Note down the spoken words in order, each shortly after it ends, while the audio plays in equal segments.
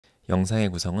영상의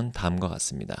구성은 다음과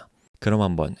같습니다. 그럼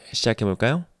한번 시작해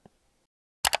볼까요?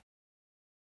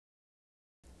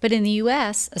 But in the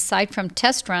U.S., aside from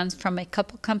test runs from a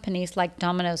couple companies like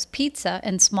Domino's Pizza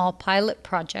and small pilot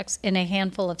projects in a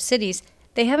handful of cities,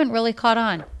 they haven't really caught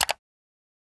on.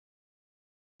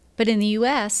 But in the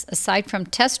U.S., aside from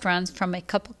test runs from a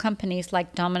couple companies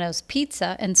like Domino's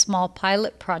Pizza and small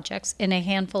pilot projects in a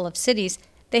handful of cities,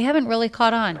 they haven't really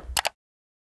caught on.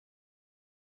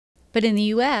 But in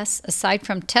the U.S., aside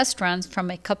from test runs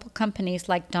from a couple companies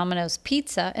like Domino's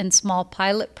Pizza and small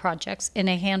pilot projects in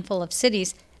a handful of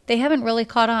cities, they haven't really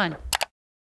caught on.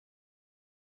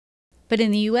 But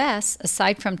in the U.S.,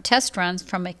 aside from test runs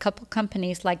from a couple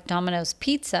companies like Domino's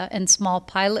Pizza and small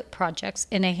pilot projects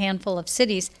in a handful of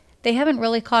cities, they haven't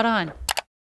really caught on.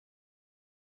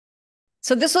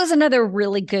 So this was another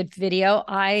really good video.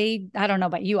 I don't know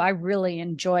about you, I really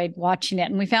enjoyed watching it.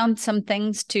 And we found some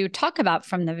things to talk about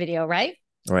from the video, right?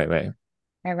 Right.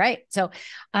 All right. So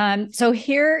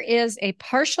here is a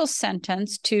partial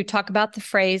sentence to talk about the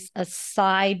phrase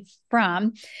aside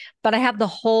from, but I have the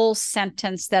whole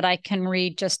sentence that I can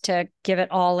read just to give it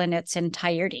all in its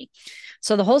entirety.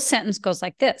 So the whole sentence goes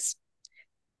like this.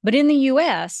 But in the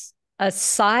U.S.,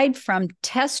 aside from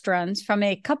test runs from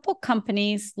a couple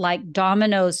companies like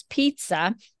Domino's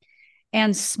Pizza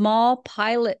and small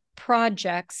pilot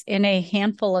projects in a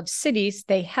handful of cities,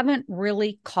 they haven't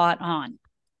really caught on.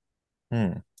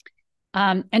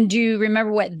 And do you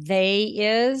remember what they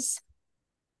is?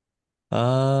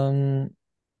 Not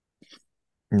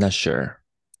sure.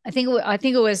 I think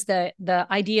it was the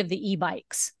idea of the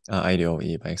e-bikes. Idea of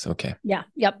e-bikes. Okay. Yeah.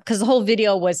 Yep. Because the whole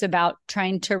video was about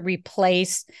trying to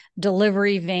replace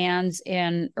delivery vans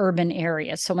in urban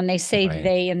areas. So when they say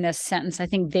they in this sentence, I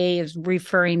think they is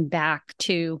referring back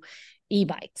to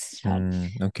e-bikes.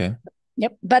 Okay.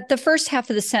 Yep. But the first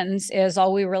half of the sentence is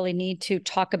all we really need to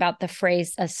talk about the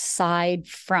phrase aside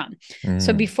from.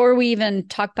 So before we even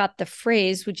talk about the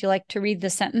phrase, would you like to read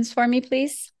the sentence for me,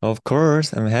 please? Of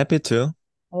course, I'm happy to.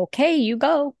 Okay, you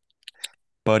go.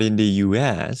 But in the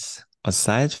US,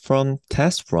 aside from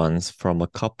test runs from a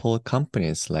couple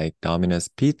companies like Domino's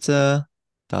Pizza, ...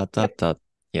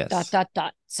 Yes. ...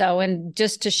 So, and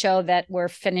just to show that we're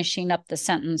finishing up the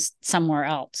sentence somewhere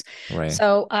else. Right.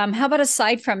 So, how about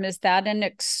aside from, is that an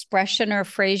expression or a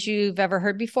phrase you've ever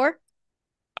heard before?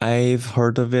 I've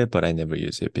heard of it, but I never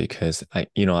use it because I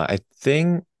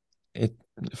think it,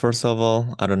 first of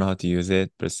all, I don't know how to use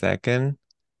it, but second,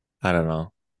 I don't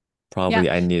know. Probably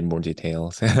I need more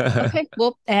details. Okay,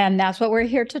 well, and that's what we're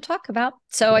here to talk about.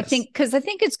 So yes. I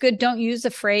think it's good, don't use a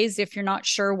phrase if you're not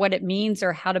sure what it means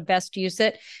or how to best use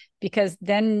it, because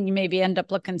then you maybe end up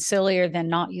looking sillier than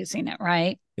not using it,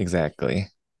 right? Exactly.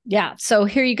 Yeah, so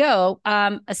here you go.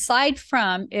 Aside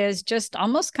from is just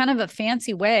almost kind of a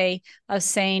fancy way of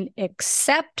saying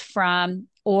except from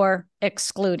or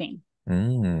excluding.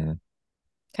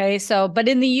 Okay, so, but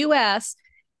in the US,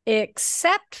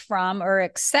 except from or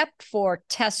except for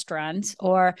test runs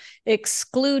or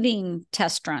excluding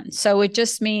test runs. So it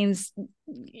just means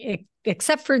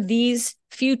except for these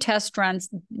few test runs,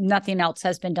 nothing else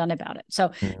has been done about it.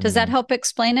 So does that help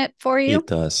explain it for you? It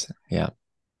does. Yeah.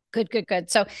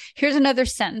 Good. So here's another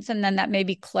sentence, and then that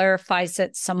maybe clarifies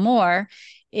it some more,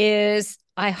 is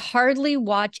I hardly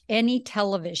watch any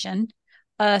television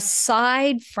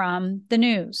aside from the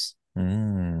news.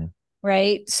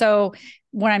 Right? So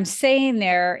what I'm saying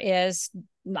there is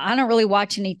I don't really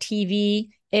watch any TV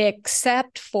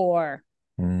except for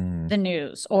the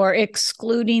news or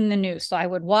excluding the news. So I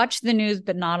would watch the news,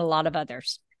 but not a lot of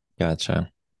others. Gotcha.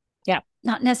 Yeah,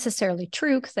 not necessarily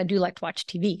true because I do like to watch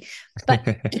TV, but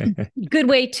good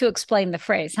way to explain the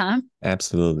phrase, huh?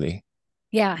 Absolutely.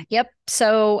 Yeah, yep.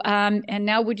 So, and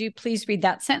now would you please read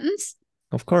that sentence?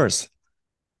 Of course.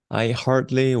 I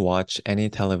hardly watch any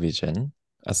television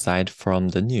aside from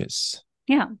the news.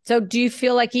 Yeah. So do you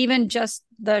feel like even just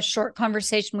the short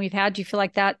conversation we've had, do you feel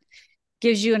like that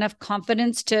gives you enough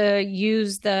confidence to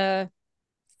use the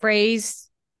phrase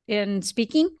in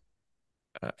speaking?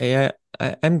 Yeah,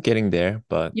 I'm getting there,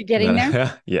 but... You're getting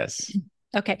there? Yes.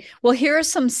 Okay. Well, here are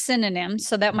some synonyms.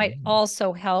 So that might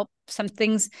also help. Some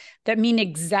things that mean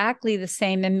exactly the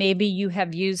same. And maybe you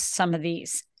have used some of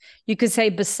these. You could say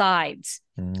besides.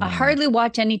 I hardly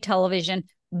watch any television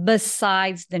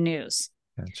besides the news.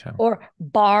 Gotcha. Or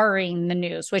barring the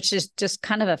news, which is just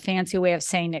kind of a fancy way of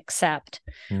saying except.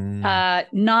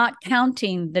 Not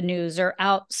counting the news or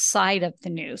outside of the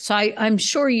news. So I'm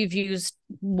sure you've used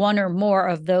one or more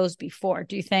of those before.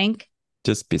 Do you think?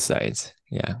 Just besides.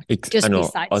 Yeah.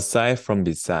 Besides. Aside from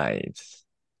besides.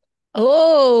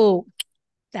 Oh,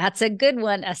 that's a good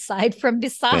one. Aside from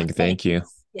besides. Thank you.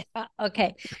 Yeah.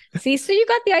 Okay. See, so you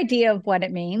got the idea of what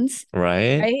it means,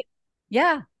 Right? right?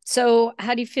 Yeah. So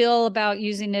how do you feel about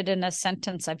using it in a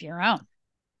sentence of your own?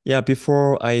 Yeah,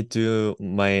 before I do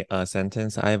my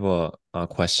sentence, I have a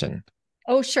question.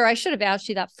 Oh, sure. I should have asked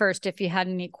you that first if you had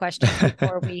any questions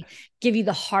before we give you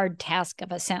the hard task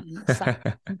of a sentence. So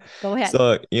go ahead.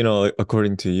 So,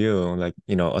 according to you, like,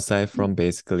 aside from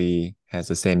basically has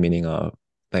the same meaning of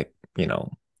like,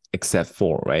 except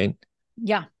for, right?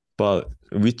 Yeah. But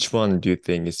which one do you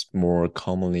think is more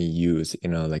commonly used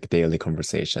in a like daily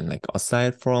conversation, like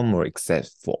aside from or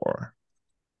except for?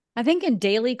 I think in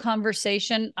daily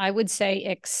conversation, I would say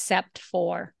except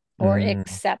for or Mm,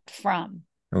 except from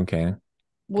okay,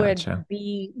 would gotcha.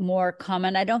 be more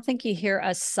common. I don't think you hear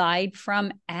aside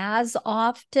from as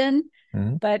often,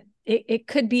 Mm, but it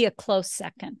could be a close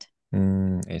second.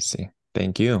 I see.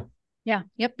 Thank you. Yeah.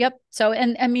 Yep. Yep. So,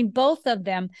 and I mean, both of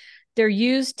them, they're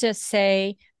used to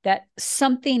say that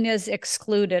something is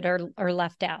excluded or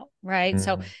left out, right?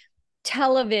 So, Mm,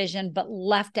 television, but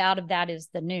left out of that is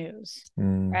the news,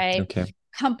 right? okay.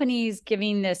 Companies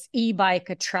giving this e-bike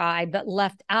a try, but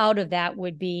left out of that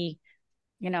would be,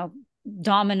 you know,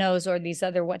 Domino's or these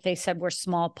other what they said were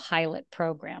small pilot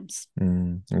programs.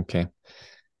 Okay.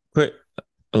 Quick,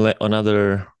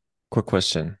 another quick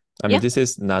question. I mean, Yeah. this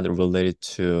is not related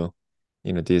to,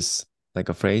 this like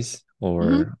a phrase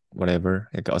Mm-hmm. or whatever,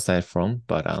 like aside from,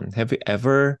 but have you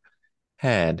ever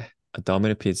had a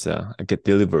Domino pizza, like a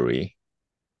delivery?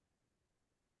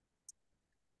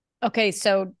 Okay,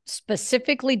 so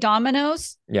specifically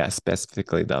Domino's. Yeah,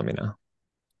 specifically Domino.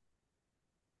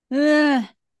 Uh,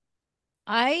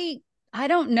 I I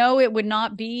don't know. It would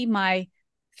not be my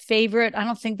favorite. I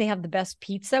don't think they have the best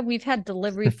pizza. We've had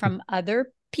delivery from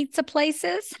other pizza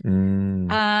places. Mm,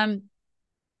 Um,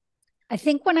 I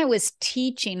think when I was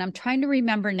teaching, I'm trying to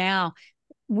remember now,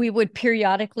 we would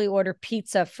periodically order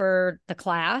pizza for the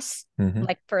class, hmm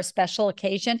like for a special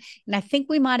occasion. And I think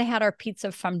we might have had our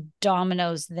pizza from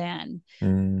Domino's then.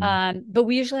 mm, But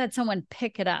we usually had someone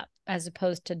pick it up as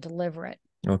opposed to deliver it.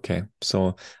 okay.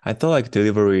 So I thought like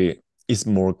delivery is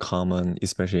more common,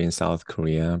 especially in South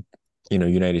Korea.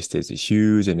 United States is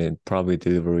huge, and then probably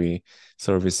delivery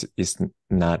service is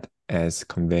not as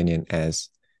convenient as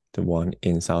the one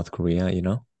in South Korea.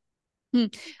 Hmm.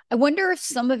 I wonder if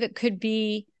some of it could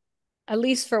be, at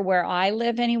least for where I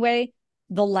live anyway,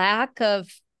 the lack of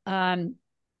um,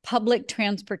 public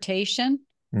transportation.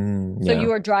 So Yeah,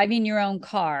 you are driving your own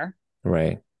car.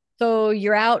 right. So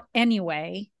you're out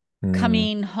anyway, Mm,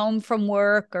 coming home from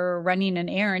work or running an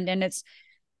errand, and it's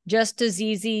just as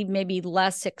easy, maybe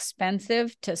less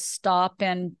expensive to stop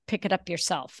and pick it up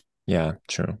yourself. yeah,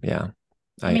 true. Yeah,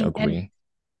 I I mean, and agree.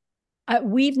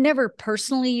 we've never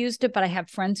personally used it, but I have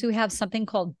friends who have something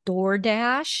called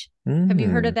DoorDash. Have you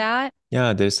heard of Mm, that?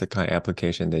 yeah, there's a kind of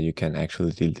application that you can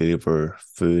actually deliver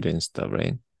food and stuff,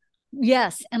 right?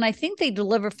 Yes. And I think they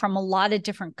deliver from a lot of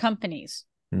different companies,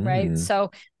 right? Mm,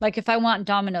 So, like if I want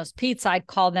Domino's pizza, I'd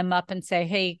call them up and say,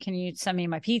 hey, can you send me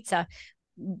my pizza?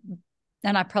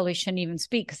 And I probably shouldn't even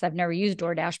speak because I've never used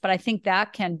DoorDash, but I think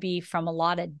that can be from a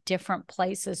lot of different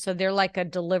places. So they're like a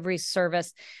delivery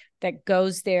service that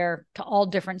goes there to all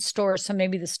different stores. So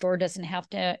maybe the store doesn't have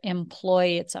to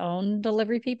employ its own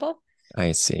delivery people.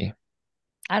 I see.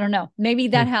 I don't know. Maybe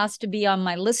Hmm. that has to be on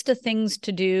my list of things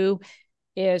to do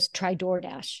is try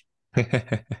DoorDash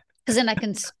because then I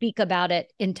can speak about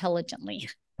it intelligently.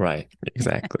 Right,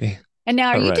 exactly. And now,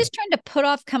 are All you right. just trying to put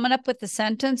off coming up with the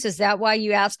sentence? Is that why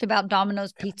you asked about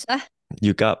Domino's pizza?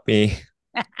 You got me.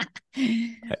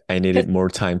 I needed 'Cause- more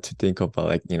time to think about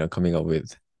like, coming up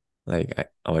with like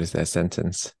what is that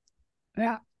sentence?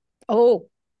 yeah. Oh,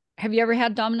 have you ever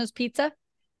had Domino's pizza?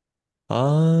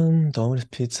 Domino's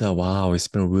pizza. Wow, it's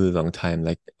been a really long time.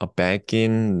 Like back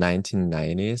in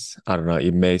 1990s. I don't know.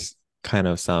 It makes kind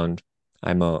of sound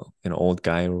I'm an old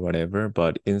guy or whatever,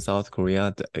 but in South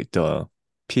Korea, the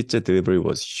pizza delivery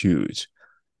was huge.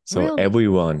 So Really?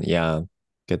 everyone, yeah,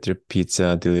 get their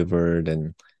pizza delivered,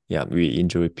 and yeah, we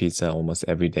enjoy pizza almost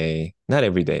every day. Not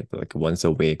every day, but like once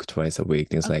a week, twice a week,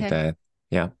 things like Okay. that.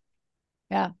 Yeah.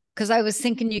 Yeah. Because I was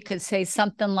thinking you could say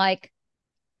something like,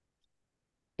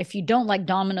 if you don't like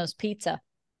Domino's pizza,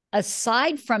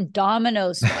 aside from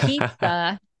Domino's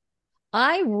pizza,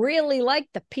 I really like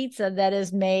the pizza that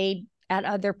is made at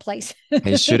other places.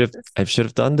 I should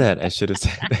have done that. I should have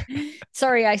said that.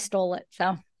 Sorry, I stole it.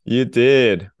 So You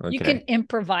did. you can Okay.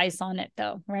 improvise on it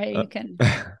though, right? Uh, You can.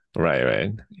 right,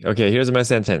 right. Okay, here's my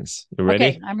sentence. You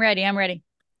Okay, ready? I'm ready. I'm ready.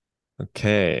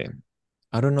 Okay.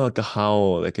 I don't know like how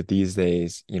like these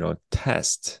days,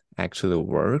 test actually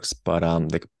works, but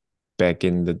like back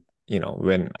in the,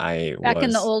 when I Back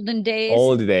in the was olden days.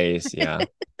 old days, yeah.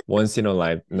 Once in a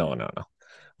life, no, no, no.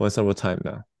 Once over time,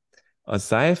 no.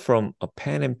 Aside from a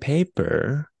pen and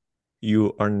paper,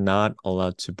 you are not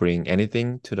allowed to bring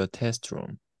anything to the test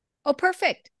room. Oh,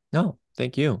 perfect. No,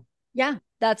 thank you. Yeah,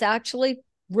 that's actually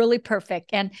really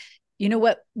perfect. And you know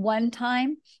what? One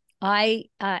time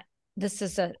this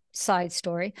is a side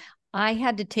story. I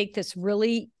had to take this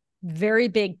really very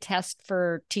big test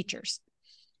for teachers.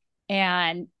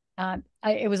 And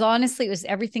it was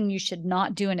everything you should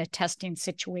not do in a testing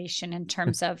situation in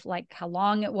terms of like how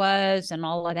long it was and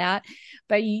all of that.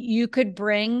 But you could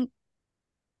bring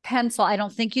pencil. I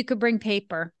don't think you could bring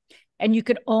paper, and you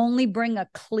could only bring a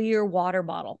clear water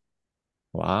bottle.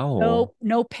 Wow.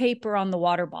 No paper on the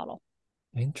water bottle.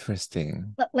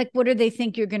 Interesting. Like, what do they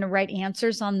think you're going to write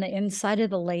answers on the inside of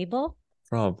the label?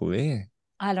 Probably.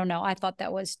 I don't know. I thought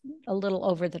that was a little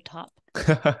over the top.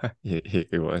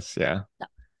 It was, yeah.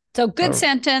 So good Oh,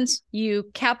 sentence. You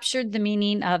captured the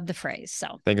meaning of the phrase.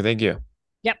 So, thank you, thank you.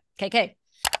 yep. KK.